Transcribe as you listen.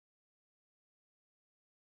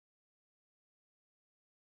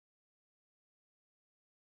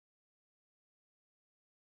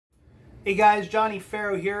Hey guys, Johnnie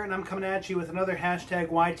Ferro here, and I'm coming at you with another hashtag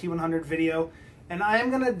YT100 video. And I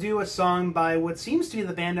am going to do a song by what seems to be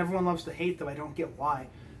the band everyone loves to hate, though I don't get why.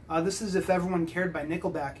 This is If Everyone Cared by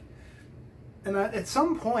Nickelback. And at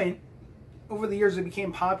some point, over the years, it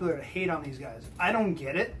became popular to hate on these guys. I don't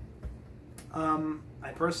get it.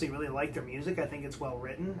 I personally really like their music. I think it's well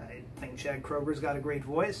written. I think Chad Kroger's got a great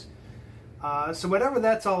voice. So whatever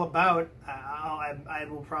that's all about, I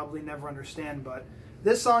will probably never understand, but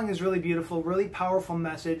this song is really beautiful, really powerful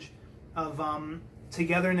message of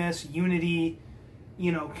togetherness, unity,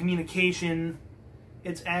 communication.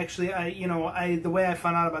 It's actually, the way I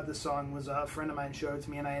found out about this song was a friend of mine showed it to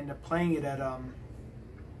me, and I ended up playing it at a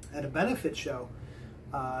benefit show.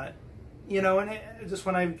 And just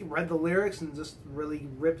when I read the lyrics and just really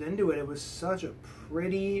ripped into it, it was such a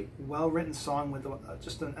pretty, well-written song with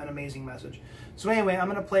just an amazing message. So anyway, I'm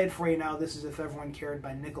going to play it for you now. This is If Everyone Cared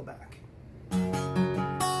by Nickelback.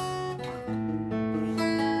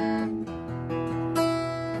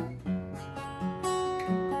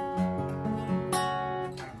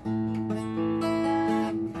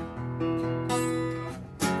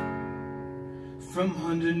 From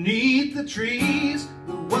underneath the trees,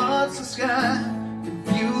 what's the sky?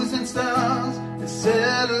 Confusing stars and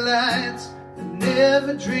satellites. I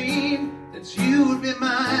never dreamed that you'd be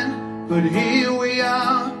mine, but here we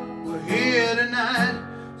are, we're here tonight,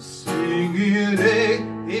 singing, hey,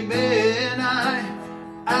 amen,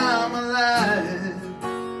 I'm alive.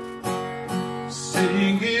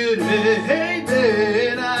 Singing, hey,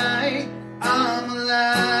 amen, I'm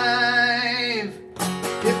alive.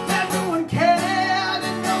 If everyone cared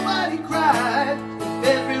and nobody cried, if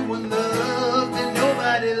everyone loved and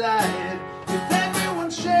nobody lied, if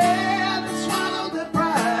everyone shared and swallowed their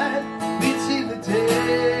pride, we'd see the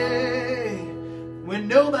day when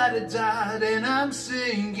nobody died. And I'm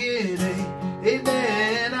singing,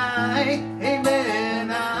 amen, I'm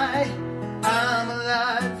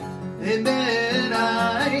alive. Amen,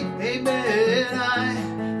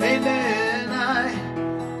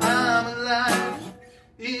 I'm alive.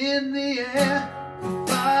 In the air, the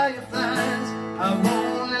fireflies, our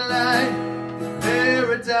only light in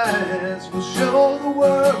paradise. We'll show the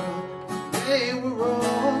world they were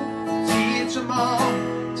wrong, teach them all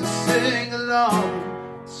to sing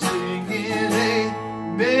along, singing,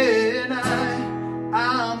 amen,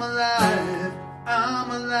 I'm alive,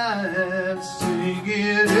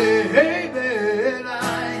 singing, amen,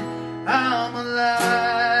 I'm alive.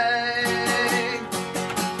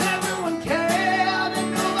 Everyone cared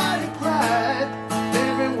and nobody cried,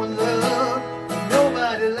 everyone loved and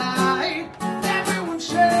nobody lied, everyone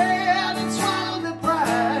shared and swallowed their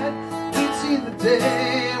pride, we'd see the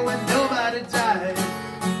day when nobody died.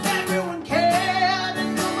 Everyone cared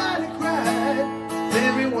and nobody cried,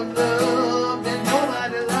 everyone loved and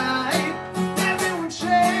nobody lied, everyone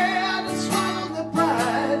shared and swallowed their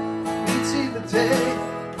pride, we'd see the day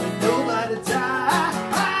when nobody died.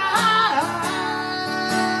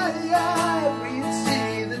 We'd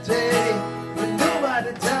see the day when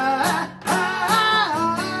nobody died.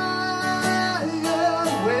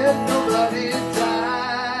 When nobody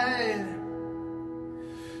died.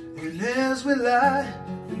 And as we lie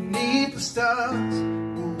beneath the stars,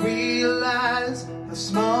 we'll realize how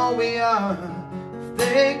small we are. If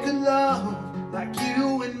they could love like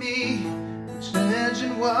you and me, just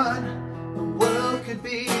imagine what the world could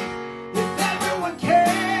be. If everyone cared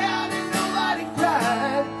and nobody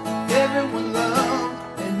cried, if everyone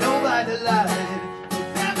loved and nobody lied,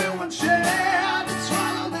 if everyone shared and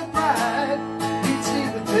swallowed their pride, we'd see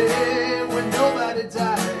the day when nobody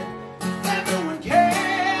died. If everyone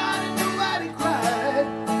cared and nobody cried,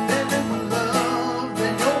 if everyone loved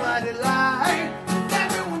and nobody lied, if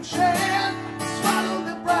everyone shared and swallowed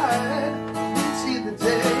their pride, we'd see the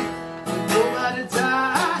day when nobody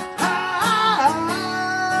died.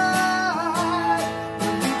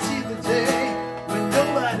 We'd see the day when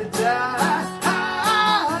nobody died.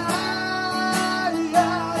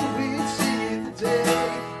 We'd see the day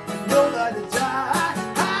when nobody died.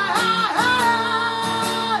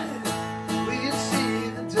 We'd see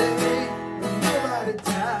the day when nobody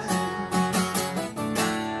died.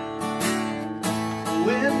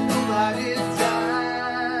 When nobody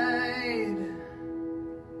died.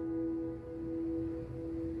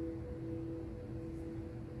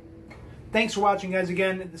 Thanks for watching, guys.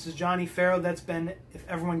 Again, this is Johnnie Ferro. That's been If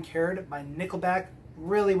Everyone Cared by Nickelback.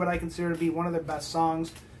 Really what I consider to be one of their best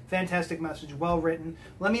songs. Fantastic message, well written.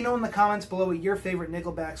 Let me know in the comments below what your favorite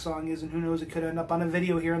Nickelback song is, and who knows, it could end up on a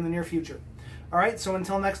video here in the near future. Alright, so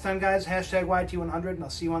until next time, guys, hashtag YT100, and I'll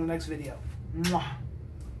see you on the next video. Mwah.